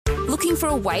Looking for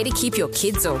a way to keep your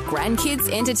kids or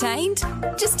grandkids entertained?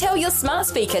 Just tell your smart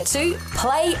speaker to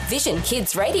play Vision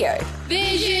Kids Radio.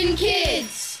 Vision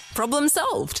Kids! Problem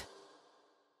solved.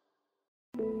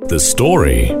 The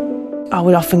story. I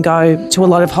would often go to a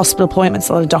lot of hospital appointments,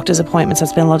 a lot of doctor's appointments. I'd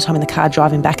spend a lot of time in the car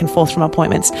driving back and forth from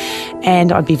appointments,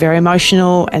 and I'd be very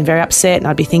emotional and very upset, and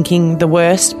I'd be thinking the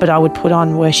worst, but I would put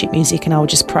on worship music and I would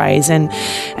just praise. And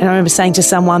I remember saying to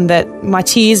someone that my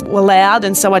tears were loud,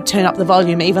 and so I'd turn up the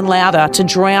volume even louder to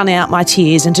drown out my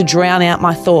tears and to drown out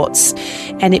my thoughts.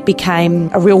 And it became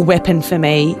a real weapon for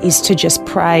me, is to just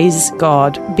praise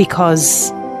God,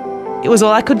 because it was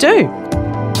all I could do.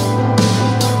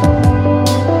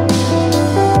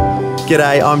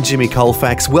 G'day, I'm Jimmy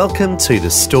Colfax. Welcome to The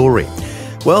Story.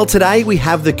 Well, today we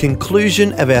have the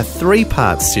conclusion of our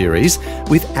three-part series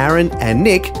with Aaron and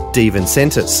Nic De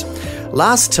Vincentis.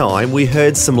 Last time we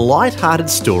heard some light-hearted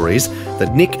stories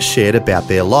that Nic shared about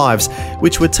their lives,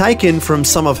 which were taken from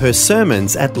some of her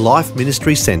sermons at Life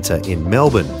Ministry Centre in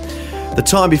Melbourne. The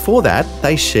time before that,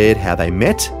 they shared how they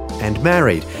met and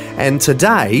married. And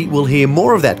today we'll hear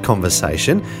more of that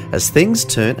conversation as things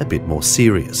turn a bit more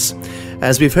serious.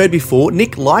 As we've heard before,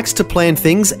 Nic likes to plan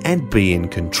things and be in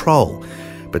control.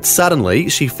 But suddenly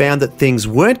she found that things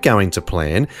weren't going to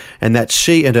plan and that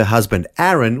she and her husband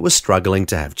Aaron were struggling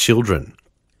to have children.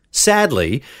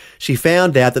 Sadly, she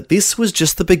found out that this was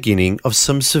just the beginning of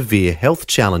some severe health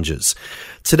challenges.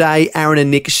 Today, Aaron and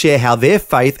Nic share how their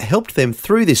faith helped them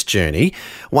through this journey.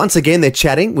 Once again, they're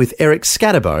chatting with Eric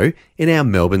Scatterbo in our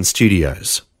Melbourne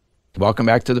studios. Welcome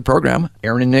back to the program,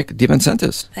 Aaron and Nic De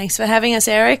Vincentis. Thanks for having us,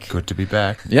 Eric. Good to be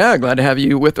back. Yeah, glad to have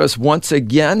you with us once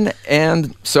again.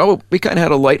 And so we kind of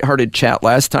had a lighthearted chat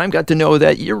last time, got to know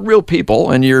that you're real people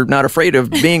and you're not afraid of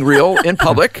being real in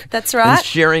public. That's right. And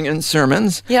sharing in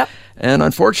sermons. Yep. And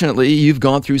unfortunately, you've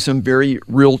gone through some very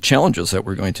real challenges that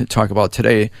we're going to talk about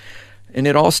today. And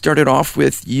it all started off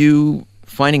with you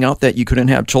finding out that you couldn't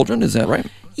have children. Is that right?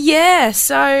 Yeah,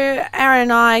 so Aaron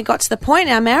and I got to the point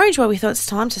in our marriage where we thought it's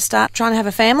time to start trying to have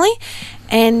a family.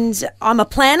 And I'm a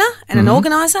planner and an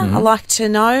organiser. I like to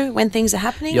know when things are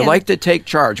happening. You like to take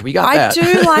charge. We got that. I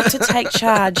do like to take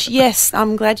charge. Yes,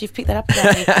 I'm glad you've picked that up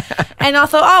about me. And I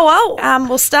thought,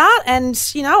 we'll start and,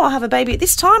 I'll have a baby at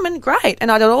this time and great.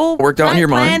 And I got it all worked out in your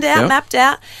mind. Planned out, mapped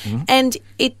out. And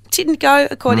it didn't go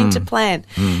according to plan.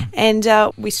 And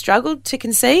we struggled to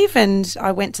conceive, and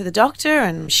I went to the doctor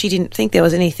and she didn't think there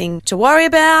was anything to worry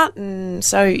about. And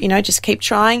so, just keep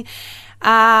trying.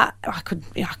 I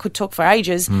could talk for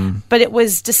ages, but it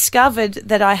was discovered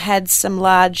that I had some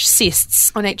large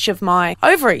cysts on each of my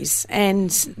ovaries and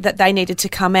that they needed to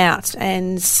come out.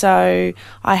 And so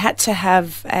I had to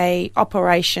have a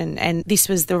operation, and this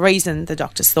was the reason the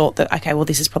doctors thought that, okay, well,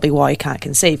 this is probably why you can't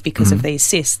conceive, because of these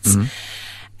cysts.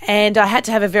 And I had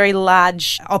to have a very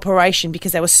large operation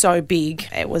because they were so big.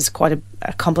 It was quite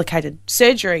a complicated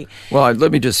surgery. Well,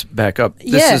 let me just back up.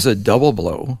 This is a double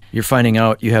blow. You're finding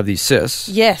out you have these cysts.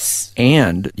 Yes.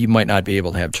 And you might not be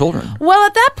able to have children. Well,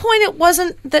 at that point, it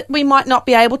wasn't that we might not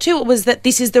be able to. It was that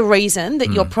this is the reason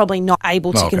that you're probably not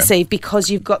able to conceive, because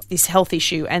you've got this health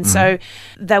issue. And so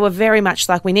they were very much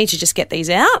like, we need to just get these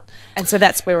out. And so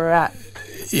that's where we're at.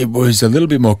 It was a little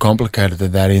bit more complicated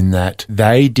than that, in that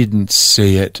they didn't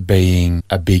see it being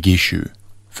a big issue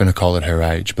for Nicole at her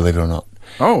age, believe it or not.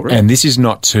 Oh, really? And this is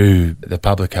not to the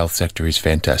public health sector is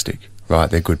fantastic, right?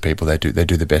 They're good people. They do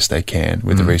the best they can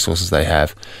with the resources they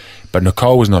have. But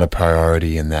Nicole was not a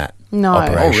priority in that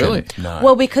operation. Oh, really? No.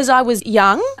 Well, because I was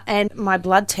young and my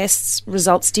blood tests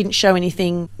results didn't show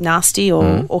anything nasty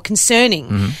or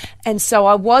concerning. And so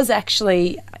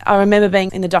I remember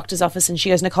being in the doctor's office and she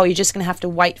goes, Nicole, you're just going to have to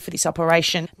wait for this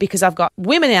operation because I've got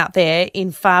women out there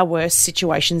in far worse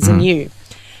situations than you.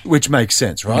 Which makes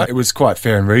sense, right? It was quite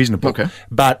fair and reasonable. Okay.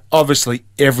 But obviously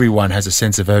everyone has a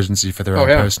sense of urgency for their own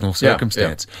personal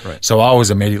circumstance. Yeah. Right. So I was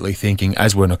immediately thinking,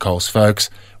 as were Nicole's folks,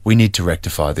 we need to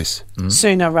rectify this.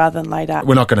 Sooner rather than later.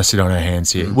 We're not going to sit on our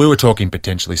hands here. We were talking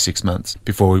potentially 6 months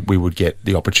before we would get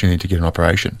the opportunity to get an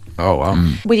operation. Oh,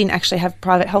 wow. We didn't actually have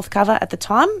private health cover at the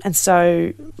time, and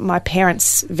so my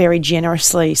parents very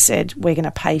generously said, we're going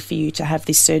to pay for you to have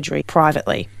this surgery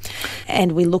privately.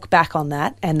 And we look back on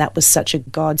that, and that was such a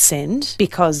godsend,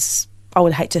 because I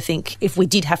would hate to think if we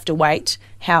did have to wait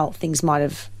how things might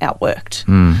have outworked.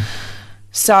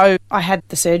 So I had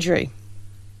the surgery.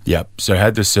 Yep. So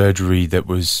had the surgery that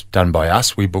was done by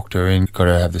us. We booked her in, got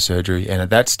her to have the surgery. And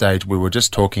at that stage, we were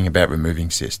just talking about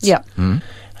removing cysts. Yep.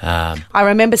 I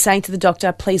remember saying to the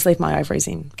doctor, please leave my ovaries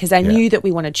in, because they knew that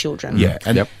we wanted children. Yeah,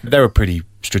 and they were pretty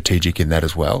strategic in that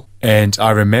as well. And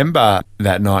I remember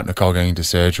that night, Nicole going into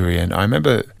surgery, and I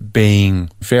remember being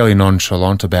fairly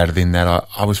nonchalant about it in that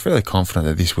I was fairly confident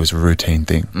that this was a routine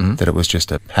thing, that it was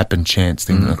just a happen chance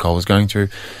thing that Nicole was going through,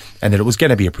 and that it was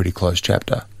going to be a pretty close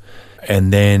chapter.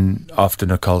 And then after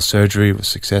Nicole's surgery, it was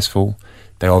successful.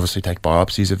 They obviously take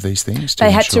biopsies of these things.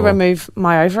 They had to remove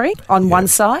my ovary on one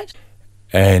side.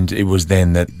 And it was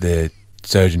then that the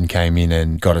surgeon came in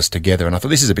and got us together. And I thought,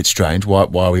 this is a bit strange. Why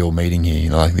are we all meeting here? You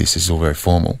know, like this is all very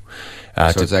formal.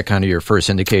 So is that kind of your first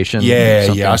indication?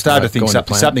 Yeah. I started to think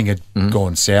something had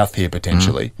gone south here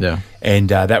potentially. Yeah. And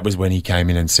that was when he came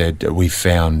in and said, we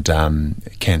found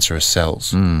cancerous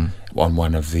cells on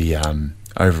one of the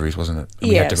ovaries, wasn't it?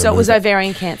 And yeah, so it was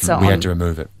ovarian cancer. We had to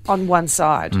remove it. On one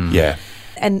side. Yeah.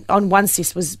 And on one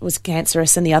cyst was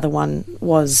cancerous and the other one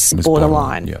was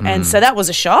borderline. Yeah. And so that was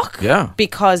a shock. Yeah.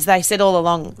 Because they said all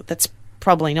along that's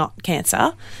probably not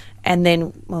cancer. And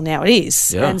then, well, now it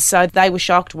is. Yeah. And so they were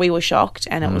shocked, we were shocked,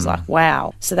 and it was like,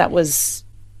 wow. So that was,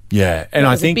 and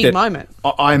I think a big moment.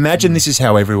 I imagine this is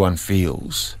how everyone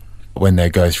feels when they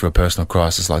go through a personal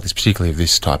crisis like this, particularly of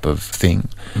this type of thing,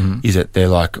 is that they're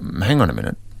like, hang on a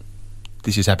minute,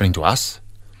 this is happening to us?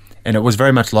 And it was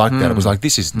very much like that. It was like,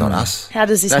 this is not us. How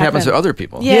does this happen? That happens to other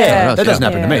people. Yeah. That doesn't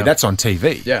happen to me. That's on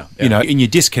TV. Yeah. You know, and you're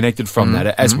disconnected from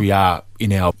that as we are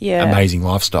in our amazing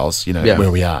lifestyles, you know, where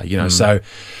we are, you know. So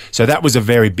that was a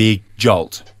very big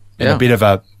jolt and a bit of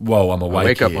a, whoa, I'm awake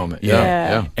wake-up here. moment.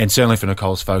 Yeah. And certainly for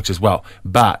Nicole's folks as well.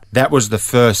 But that was the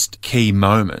first key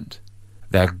moment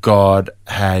that God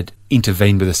had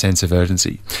intervened with a sense of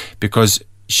urgency, because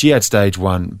she had stage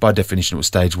 1, by definition it was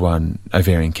stage 1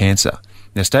 ovarian cancer.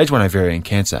 Now, stage 1 ovarian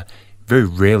cancer very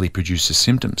rarely produces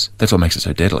symptoms. That's what makes it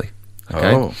so deadly.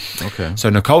 Okay? Oh, okay. So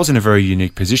Nicole's in a very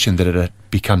unique position that it had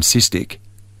become cystic,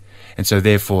 and so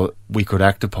therefore we could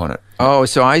act upon it. Oh,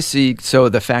 so I see. So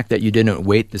the fact that you didn't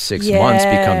wait the 6 months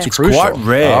becomes it's crucial. Quite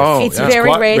rare. Oh, it's very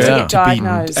rare to get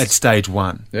diagnosed. At stage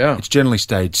 1. Yeah. It's generally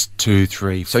stage 2,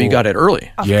 3, 4. So you got it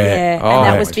early. Yeah. And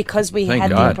that was because we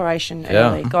had the operation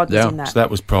early. God was in that. So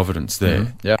that was providence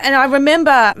there. Yeah. And I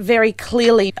remember very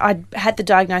clearly I had the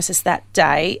diagnosis that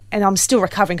day, and I'm still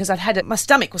recovering because I'd had it. My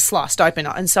stomach was sliced open,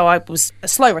 and so I was a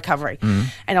slow recovery.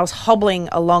 And I was hobbling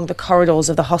along the corridors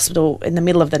of the hospital in the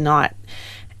middle of the night.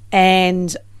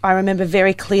 And I remember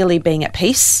very clearly being at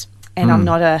peace. And I'm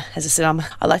not as I said,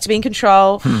 I like to be in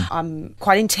control. I'm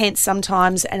quite intense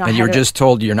sometimes. And you're just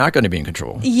told you're not going to be in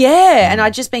control. Yeah, and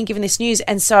I'd just been given this news.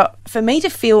 And so for me to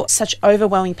feel such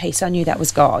overwhelming peace, I knew that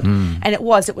was God. And it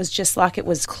was just like it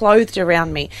was clothed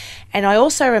around me. And I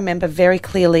also remember very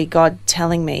clearly God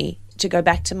telling me to go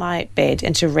back to my bed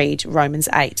and to read Romans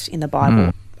 8 in the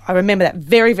Bible. I remember that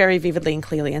very, very vividly and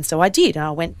clearly. And so I did. And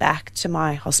I went back to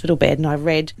my hospital bed and I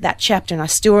read that chapter. And I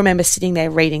still remember sitting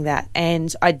there reading that.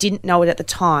 And I didn't know it at the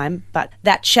time, but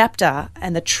that chapter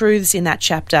and the truths in that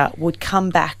chapter would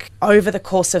come back over the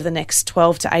course of the next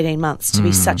 12 to 18 months to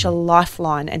be such a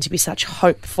lifeline and to be such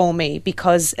hope for me.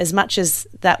 Because as much as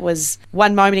that was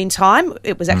one moment in time,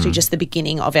 it was actually just the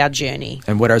beginning of our journey.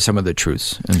 And what are some of the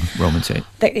truths in Romans 8?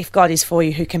 That if God is for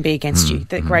you, who can be against you?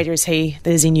 That greater is he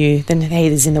that is in you than he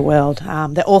that is in the world.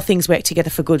 That all things work together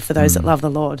for good for those that love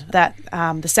the Lord. That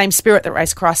the same Spirit that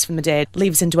raised Christ from the dead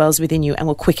lives and dwells within you and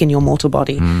will quicken your mortal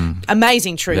body.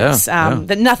 Amazing truths.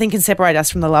 That nothing can separate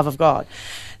us from the love of God.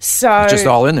 So it's just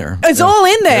all in there. It's all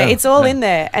in there. It's all in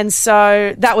there. And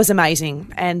so that was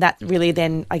amazing. And that really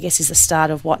then, I guess, is the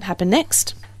start of what happened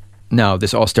next. Now,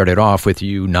 this all started off with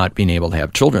you not being able to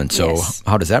have children. So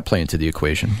how does that play into the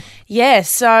equation? Yeah,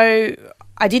 so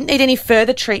I didn't need any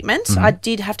further treatment. I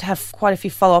did have to have quite a few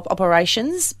follow-up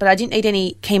operations, but I didn't need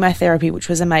any chemotherapy, which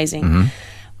was amazing.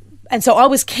 And so I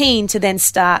was keen to then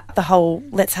start the whole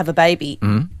let's have a baby.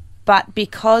 But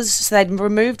because they'd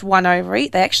removed one ovary,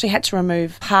 they actually had to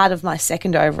remove part of my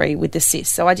second ovary with the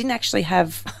cyst. So I didn't actually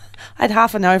have... I had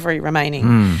half an ovary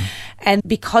remaining. And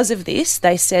because of this,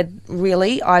 they said,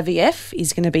 really, IVF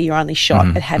is going to be your only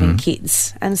shot at having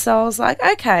kids. And so I was like,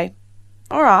 okay,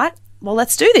 all right, well,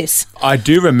 let's do this. I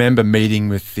do remember meeting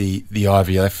with the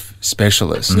IVF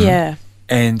specialist. Yeah.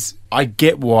 And I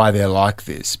get why they're like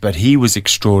this, but he was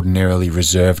extraordinarily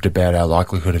reserved about our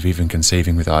likelihood of even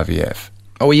conceiving with IVF.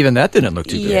 Oh, even that didn't look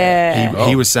too good. Yeah.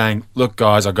 He was saying, look,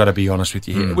 guys, I've got to be honest with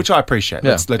you here, which I appreciate.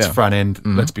 Let's front end,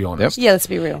 let's be honest. Yeah, let's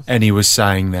be real. And he was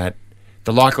saying that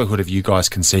the likelihood of you guys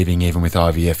conceiving even with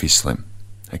IVF is slim.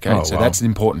 Okay, so that's an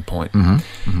important point.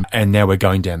 And now we're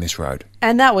going down this road.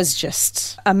 And that was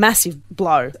just a massive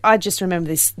blow. I just remember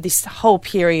this whole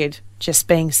period just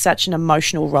being such an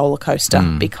emotional roller coaster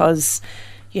because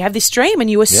you have this dream and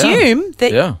you assume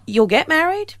that you'll get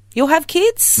married, you'll have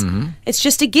kids. It's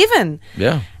just a given.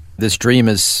 Yeah. This dream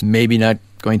is maybe not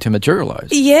going to materialize.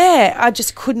 Yeah, I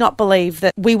just could not believe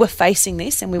that we were facing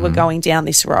this and we were going down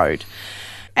this road.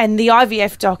 And the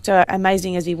IVF doctor,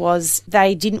 amazing as he was,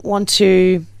 they didn't want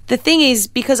to... The thing is,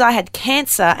 because I had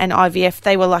cancer and IVF,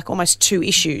 they were like almost two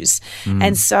issues.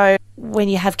 And so when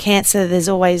you have cancer, there's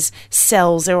always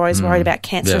cells. They're always worried about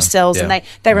cancerous cells and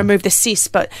they remove the cysts.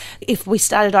 But if we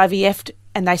started IVF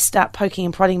and they start poking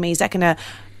and prodding me, is that going to...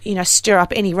 stir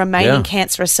up any remaining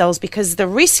cancerous cells, because the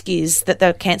risk is that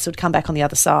the cancer would come back on the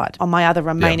other side, on my other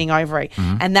remaining ovary.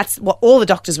 And that's what all the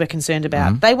doctors were concerned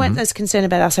about. They weren't as concerned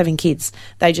about us having kids.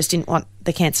 They just didn't want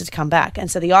the cancer to come back.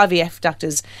 And so the IVF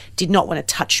doctors did not want to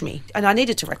touch me. And I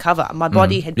needed to recover. My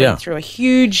body had been through a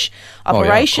huge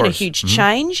operation, a huge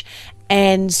change.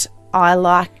 And I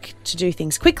like to do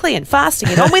things quickly and fast and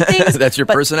get on with things. That's your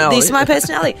personality. This is my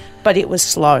personality. But it was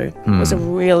slow. It was a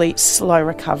really slow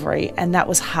recovery, and that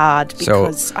was hard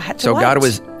because I had to wait. So God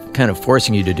was kind of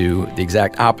forcing you to do the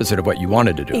exact opposite of what you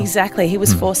wanted to do. Exactly. He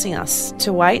was forcing us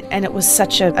to wait, and it was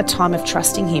such a time of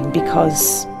trusting him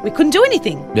because we couldn't do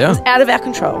anything. Yeah. It was out of our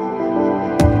control.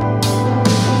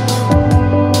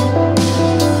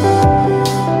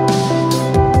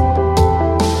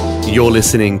 You're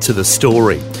listening to The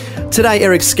Story. Today,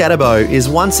 Eric Scatterbo is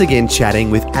once again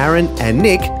chatting with Aaron and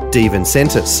Nic De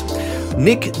Vincentis.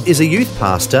 Nic is a youth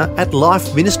pastor at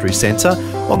Life Ministry Centre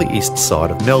on the east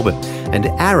side of Melbourne, and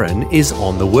Aaron is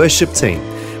on the worship team.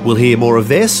 We'll hear more of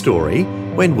their story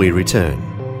when we return.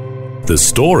 The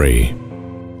Story.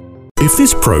 If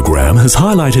this program has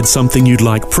highlighted something you'd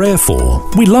like prayer for,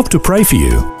 we'd love to pray for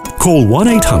you. Call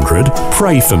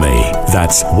 1-800-PRAY-FOR-ME.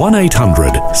 That's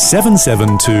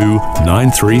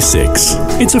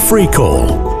 1-800-772-936. It's a free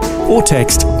call. Or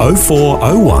text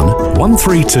 0401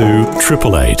 132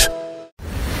 888.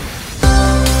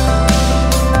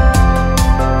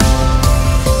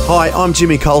 Hi, I'm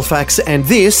Jimmy Colfax, and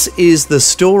this is The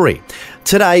Story.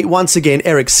 Today, once again,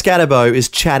 Eric Scatterbo is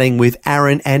chatting with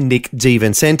Aaron and Nic De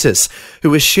Vincentis,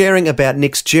 who are sharing about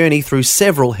Nic's journey through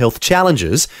several health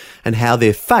challenges and how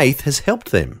their faith has helped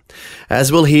them.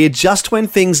 As we'll hear, just when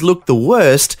things looked the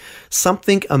worst,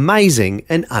 something amazing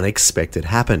and unexpected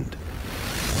happened.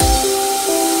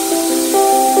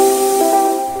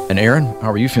 And Aaron,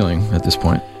 how are you feeling at this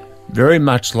point? Very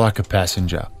much like a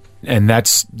passenger. And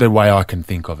that's the way I can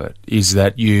think of it, is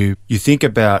that you think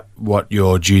about what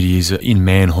your duty is in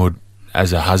manhood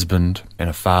as a husband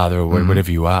and a father or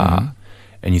whatever you are,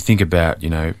 and you think about,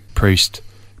 priest,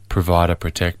 provider,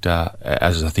 protector,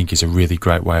 as I think is a really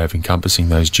great way of encompassing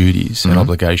those duties and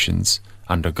obligations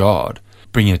under God.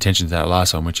 Bringing attention to that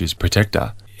last one, which is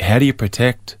protector. How do you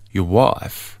protect your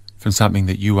wife from something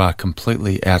that you are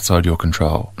completely outside your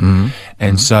control?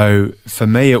 And so for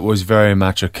me, it was very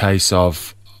much a case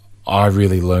of I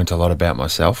really learnt a lot about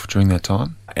myself during that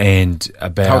time. And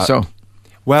about... How so?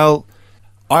 Well,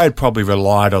 I had probably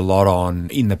relied a lot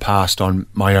in the past on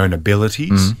my own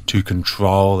abilities to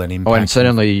control and impact. Oh, and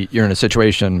suddenly you're in a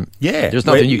situation, there's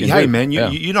nothing you can do. Hey, man,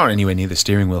 you're not anywhere near the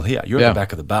steering wheel here. You're at the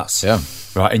back of the bus. Yeah.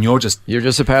 Right? And you're just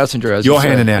a passenger, as you're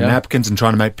handing out napkins and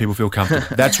trying to make people feel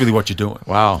comfortable. That's really what you're doing.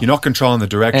 Wow. You're not controlling the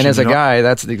direction. And as a guy,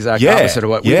 that's the exact opposite of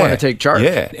what we want to take charge.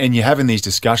 Yeah, and you're having these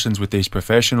discussions with these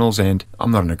professionals, and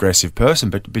I'm not an aggressive person,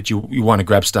 but you want to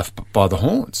grab stuff by the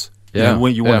horns. Yeah.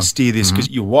 You want to steer this because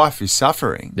your wife is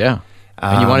suffering. Yeah.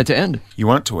 And you want it to end. You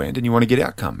want it to end and you want to get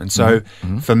outcome. And so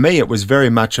for me, it was very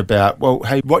much about, well,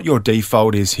 hey, what your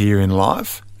default is here in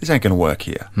life, this ain't going to work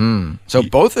here. So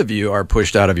both of you are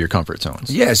pushed out of your comfort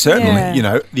zones. Yeah, certainly.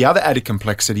 Yeah. The other added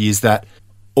complexity is that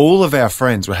all of our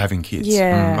friends were having kids.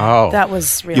 Yeah, that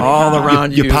was really all hard.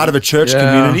 around you. You're part of a church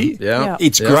community. Yeah.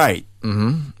 It's great.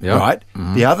 Right?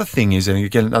 Mm-hmm. The other thing is, and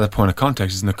again, another point of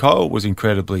context, is Nicole was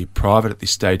incredibly private at this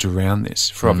stage around this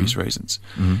for obvious reasons.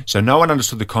 So no one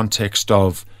understood the context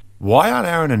of why aren't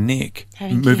Aaron and Nic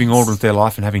moving on with their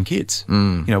life and having kids?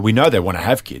 We know they want to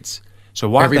have kids. So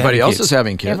why everybody else is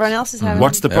having kids? Everyone else is having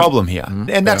What's the problem here?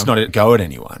 And that's not a go at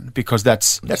anyone, because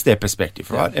that's their perspective,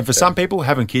 right? And for some people,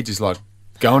 having kids is like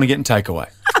going and getting takeaway.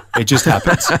 It just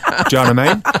happens. Do you know what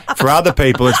I mean? For other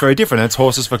people, it's very different. It's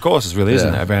horses for courses, really,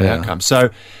 isn't it, around outcomes? So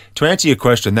to answer your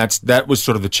question, that was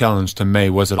sort of the challenge to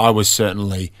me, was that I was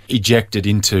certainly ejected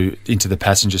into the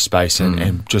passenger space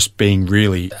and just being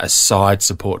really a side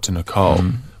support to Nicole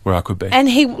where I could be. And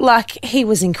he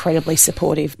was incredibly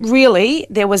supportive. Really,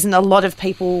 there wasn't a lot of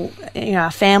people, our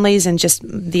families and just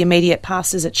the immediate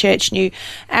pastors at church knew.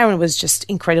 Aaron was just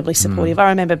incredibly supportive. I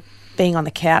remember being on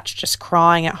the couch, just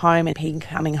crying at home, and he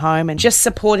coming home and just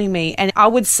supporting me. And I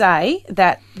would say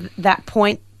that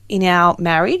point in our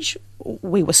marriage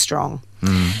we were strong.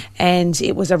 And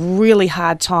it was a really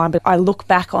hard time, but I look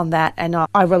back on that and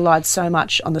I relied so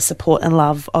much on the support and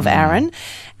love of Aaron,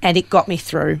 and it got me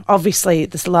through. Obviously,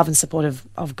 this love and support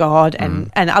of God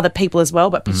and other people as well,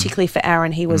 but particularly for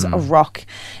Aaron, he was a rock,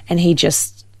 and he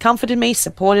just comforted me,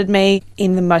 supported me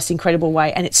in the most incredible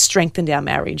way, and it strengthened our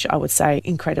marriage, I would say,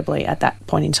 incredibly at that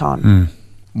point in time.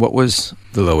 What was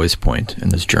the lowest point in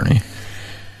this journey?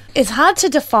 It's hard to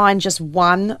define just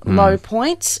one low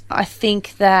point. I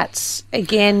think that,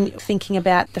 again, thinking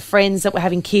about the friends that were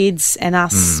having kids and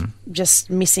us just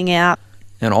missing out.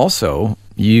 And also,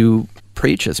 you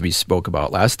preach, as we spoke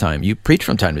about last time. You preach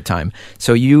from time to time.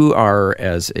 So you are,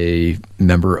 as a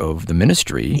member of the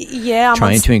ministry,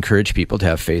 trying to encourage people to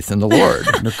have faith in the Lord.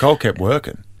 Nicole kept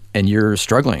working. And you're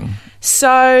struggling.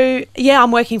 So, yeah,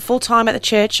 I'm working full-time at the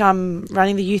church. I'm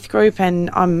running the youth group and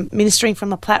I'm ministering from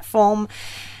the platform.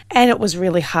 And it was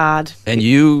really hard. And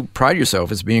you pride yourself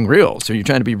as being real. So you're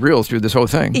trying to be real through this whole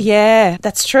thing. Yeah,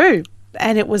 that's true.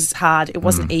 And it was hard. It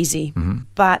wasn't easy.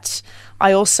 But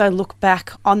I also look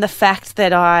back on the fact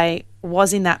that I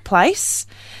was in that place.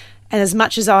 And as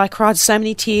much as I cried so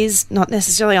many tears, not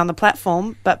necessarily on the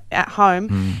platform, but at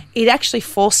home, it actually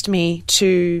forced me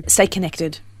to stay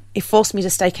connected. It forced me to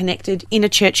stay connected in a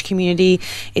church community.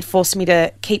 It forced me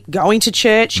to keep going to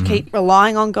church, keep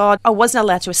relying on God. I wasn't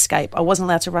allowed to escape. I wasn't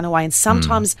allowed to run away. And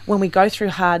sometimes when we go through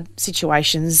hard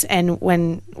situations and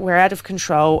when we're out of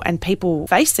control and people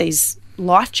face these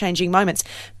life-changing moments,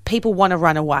 people want to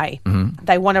run away.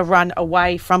 They want to run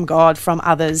away from God, from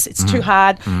others. It's too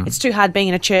hard. It's too hard being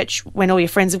in a church when all your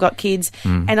friends have got kids.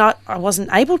 And I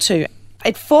wasn't able to.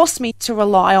 It forced me to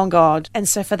rely on God, and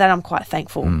so for that I'm quite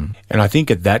thankful. And I think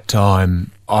at that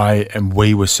time,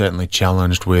 we were certainly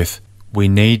challenged with, we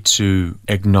need to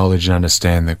acknowledge and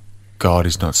understand that God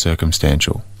is not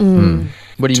circumstantial.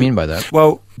 What do you mean by that?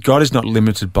 Well, God is not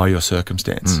limited by your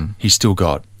circumstance. He's still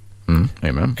God.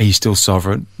 Amen. He's still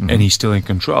sovereign, and he's still in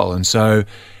control. And so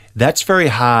that's very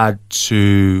hard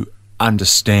to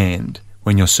understand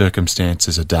when your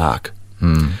circumstances are dark.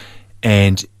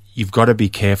 And you've got to be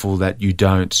careful that you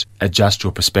don't adjust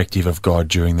your perspective of God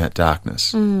during that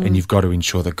darkness. And you've got to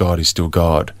ensure that God is still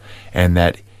God and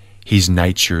that his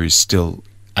nature is still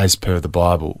as per the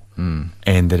Bible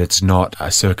and that it's not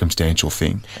a circumstantial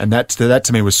thing. And that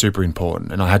to me was super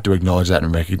important, and I had to acknowledge that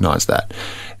and recognise that.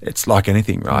 It's like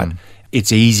anything, right?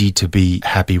 It's easy to be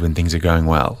happy when things are going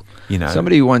well. You know?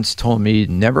 Somebody once told me,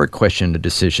 never question a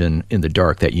decision in the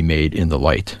dark that you made in the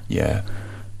light. Yeah.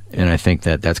 And I think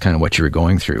that that's kind of what you were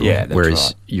going through. Yeah, that's Whereas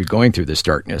right. you're going through this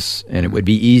darkness, and it would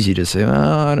be easy to say,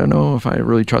 I don't know if I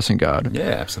really trust in God. Yeah,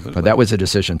 absolutely. But that was a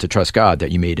decision to trust God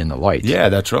that you made in the light. Yeah,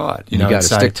 that's right. You got to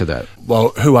stick to that. Well,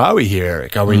 who are we here,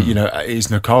 Eric? Are we, is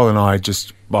Nicole and I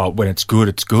just, when it's good,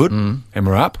 it's good, and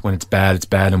we're up. When it's bad,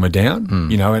 and we're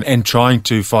down, and trying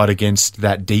to fight against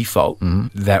that default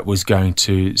that was going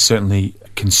to certainly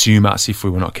consume us if we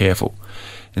were not careful.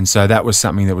 And so that was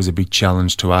something that was a big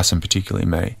challenge to us, and particularly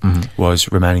me, was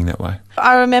remaining that way.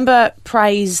 I remember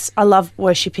praise. I love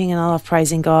worshipping and I love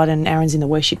praising God, and Aaron's in the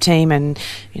worship team and,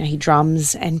 he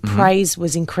drums, and praise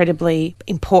was incredibly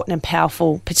important and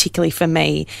powerful, particularly for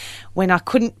me. When I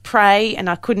couldn't pray and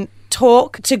I couldn't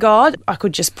talk to God, I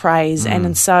could just praise.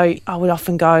 And so I would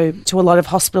often go to a lot of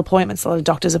hospital appointments, a lot of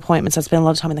doctor's appointments. I'd spend a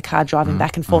lot of time in the car driving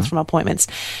back and forth from appointments,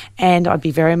 and I'd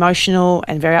be very emotional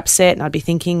and very upset, and I'd be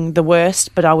thinking the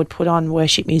worst, but I would put on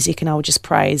worship music and I would just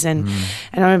praise. And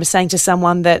I remember saying to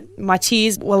someone that my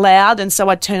tears were loud, and so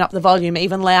I'd turn up the volume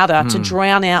even louder to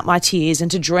drown out my tears and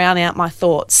to drown out my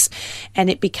thoughts. And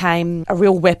it became a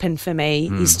real weapon for me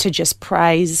is to just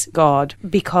praise God,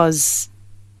 because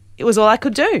it was all I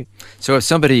could do. So if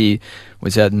somebody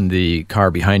was in the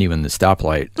car behind you in the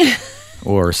stoplight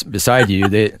or beside you,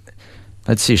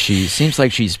 let's see, she seems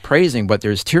like she's praising, but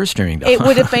there's tears streaming down. It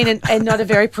would have been not a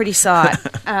very pretty sight.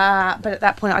 But at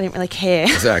that point, I didn't really care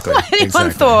Exactly. what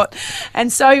anyone thought.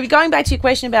 And so going back to your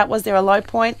question about was there a low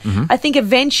point, I think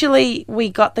eventually we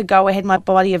got the go-ahead. My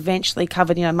body eventually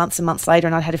covered, months and months later,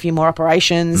 and I'd had a few more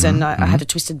operations, and I had a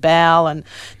twisted bowel, and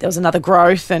there was another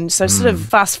growth. And so sort of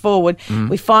fast forward,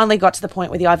 we finally got to the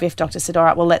point where the IVF doctor said, all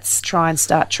right, well, let's try and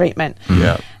start treatment.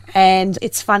 Yeah. And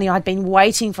it's funny, I'd been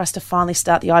waiting for us to finally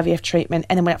start the IVF treatment,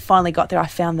 and then when it finally got there, I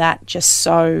found that just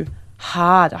so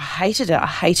hard. I hated it. I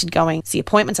hated going to the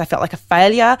appointments. I felt like a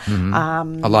failure.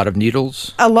 A lot of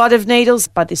needles. A lot of needles.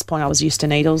 By this point, I was used to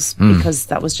needles because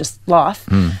that was just life.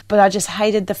 But I just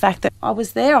hated the fact that I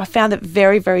was there. I found it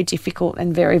very, very difficult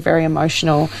and very, very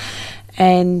emotional,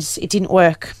 and it didn't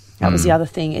work. That was the other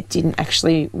thing. It didn't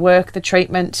actually work, the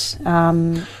treatment.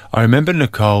 I remember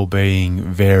Nicole being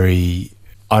very,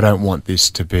 I don't want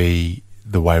this to be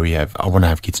the way we have. I want to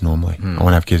have kids normally. I want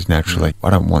to have kids naturally. I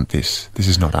don't want this. This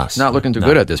is not us. Not looking too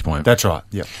good at this point. That's right.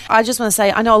 Yeah. I just want to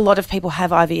say, I know a lot of people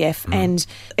have IVF and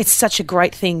it's such a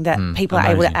great thing that people are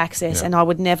able to access. And I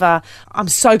would never, I'm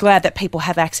so glad that people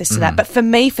have access to that. But for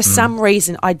me, for some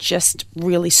reason, I just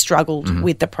really struggled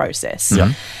with the process.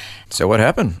 Yeah. So what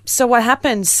happened? So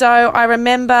I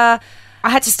remember I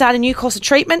had to start a new course of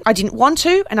treatment. I didn't want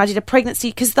to, and I did a pregnancy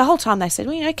because the whole time they said,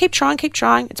 well, keep trying.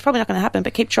 It's probably not going to happen,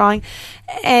 but keep trying.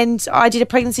 And I did a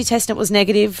pregnancy test and it was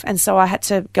negative, and so I had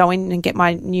to go in and get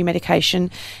my new medication.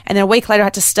 And then a week later I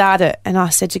had to start it, and I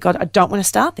said to God, I don't want to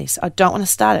start this. I don't want to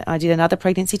start it. And I did another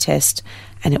pregnancy test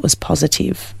and it was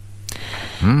positive.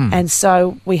 And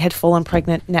so we had fallen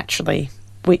pregnant naturally,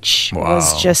 which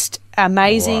was just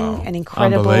amazing and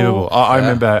incredible. Unbelievable. I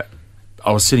remember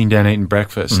I was sitting down eating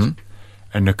breakfast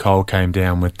and Nicole came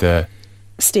down with the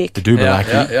stick, the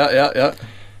Dubalaki. Yeah.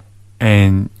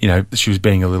 And, she was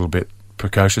being a little bit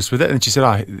precocious with it. And she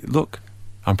said, look,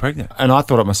 I'm pregnant. And I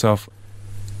thought to myself,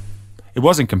 it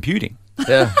wasn't computing.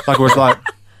 Yeah. Like, it was like...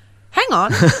 Hang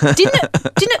on. Didn't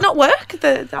it not work?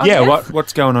 The IVF?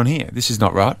 What's going on here? This is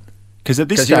not right. Because at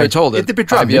this stage, you were told that they'd been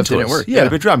drummed IVF into didn't us. work. Yeah, they'd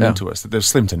been drummed into us that they're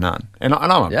slim to none. And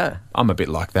I'm a bit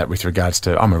like that with regards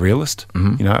to, I'm a realist,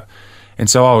 And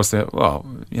so I was there,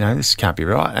 this can't be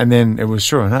right. And then it was,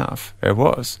 sure enough, it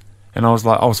was. And I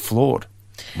was floored.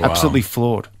 Wow. Absolutely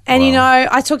floored. And,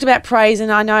 I talked about praise,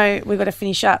 and I know we've got to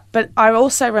finish up, but I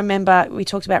also remember we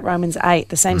talked about Romans 8,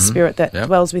 the same spirit that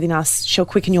dwells within us shall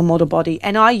quicken your mortal body.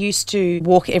 And I used to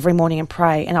walk every morning and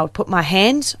pray, and I would put my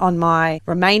hand on my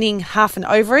remaining half an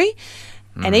ovary.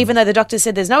 And even though the doctor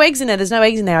said there's no eggs in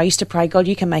there, I used to pray, God,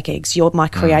 you can make eggs. You're my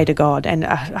creator, God. And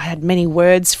I had many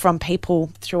words from people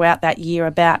throughout that year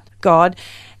about God.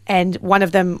 And one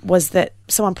of them was that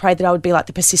someone prayed that I would be like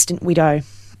the persistent widow.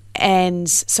 And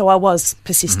so I was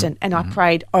persistent and I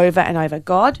prayed over and over,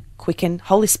 God, quicken,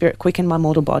 Holy Spirit, quicken my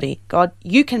mortal body. God,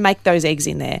 you can make those eggs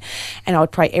in there. And I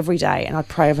would pray every day and I'd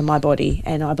pray over my body.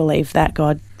 And I believe that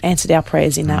God answered our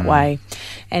prayers in that way.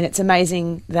 And it's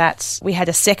amazing that we had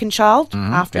a second child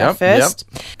after our first.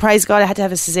 Praise God, I had to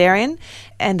have a cesarean.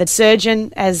 And the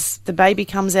surgeon, as the baby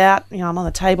comes out, I'm on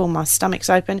the table, my stomach's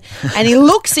open, and he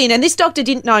looks in, and this doctor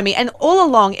didn't know me. And all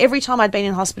along, every time I'd been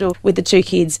in hospital with the two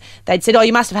kids, they'd said, oh,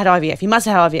 you must have had IVF. You must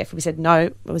have had IVF. We said, no,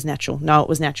 it was natural. No, it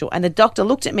was natural. And the doctor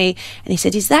looked at me and he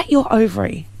said, is that your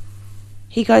ovary?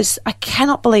 He goes, I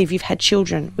cannot believe you've had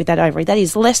children with that ovary. That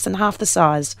is less than half the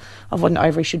size of what an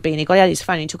ovary should be. And he got out his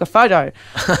phone and he took a photo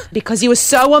because he was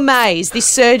so amazed, this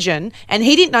surgeon, and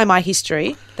he didn't know my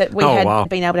history, that we had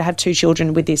been able to have two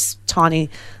children with this tiny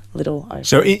little ovary.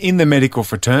 So in the medical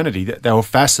fraternity, they were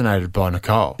fascinated by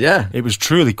Nicole. Yeah. It was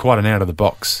truly quite an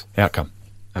out-of-the-box outcome.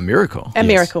 A miracle.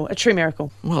 Miracle, a true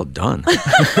miracle. Well done.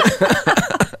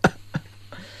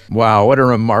 Wow, what a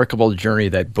remarkable journey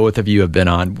that both of you have been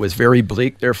on. It was very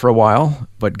bleak there for a while,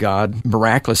 but God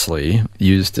miraculously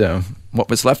used what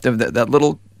was left of that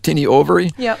little teeny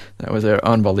ovary. Yep. That was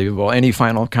unbelievable. Any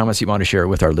final comments you want to share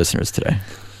with our listeners today?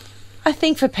 I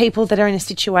think for people that are in a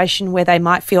situation where they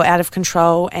might feel out of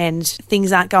control and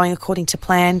things aren't going according to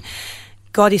plan,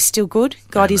 God is still good.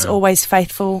 God is always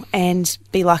faithful, and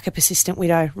be like a persistent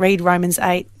widow. Read Romans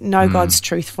 8, know God's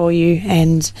truth for you,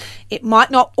 and it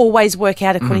might not always work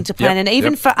out according to plan. And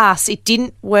even for us, it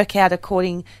didn't work out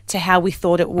according to how we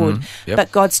thought it would.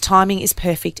 But God's timing is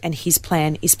perfect and his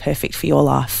plan is perfect for your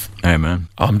life. Amen.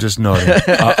 I'm just nodding.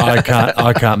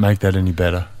 I can't make that any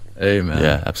better. Amen.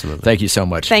 Yeah, absolutely. Thank you so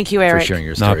much. Thank you, Eric. For sharing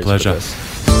your stories with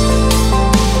us.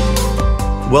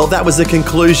 Well, that was the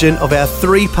conclusion of our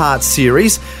three-part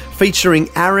series featuring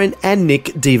Aaron and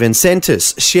Nic De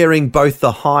Vincentis, sharing both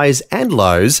the highs and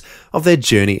lows of their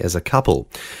journey as a couple.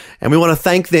 And we want to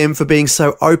thank them for being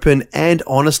so open and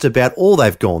honest about all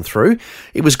they've gone through.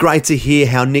 It was great to hear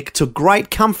how Nic took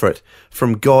great comfort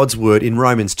from God's word in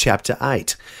Romans chapter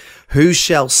 8. Who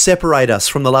shall separate us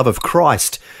from the love of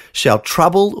Christ? Shall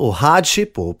trouble or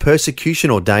hardship or persecution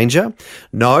or danger?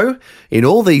 No, in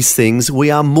all these things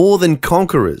we are more than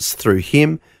conquerors through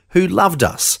him who loved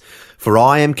us. For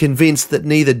I am convinced that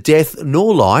neither death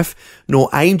nor life, nor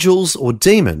angels or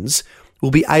demons will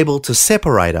be able to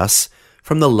separate us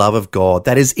from the love of God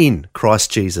that is in Christ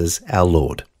Jesus our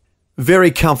Lord.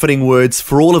 Very comforting words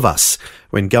for all of us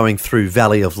when going through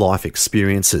valley of life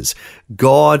experiences.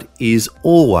 God is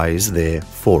always there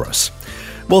for us.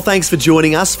 Well, thanks for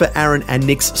joining us for Aaron and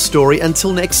Nic's story.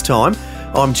 Until next time,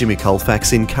 I'm Jimmy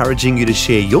Colfax, encouraging you to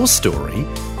share your story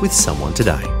with someone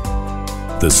today.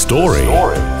 The Story.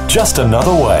 Just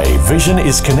another way Vision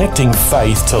is connecting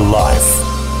faith to life.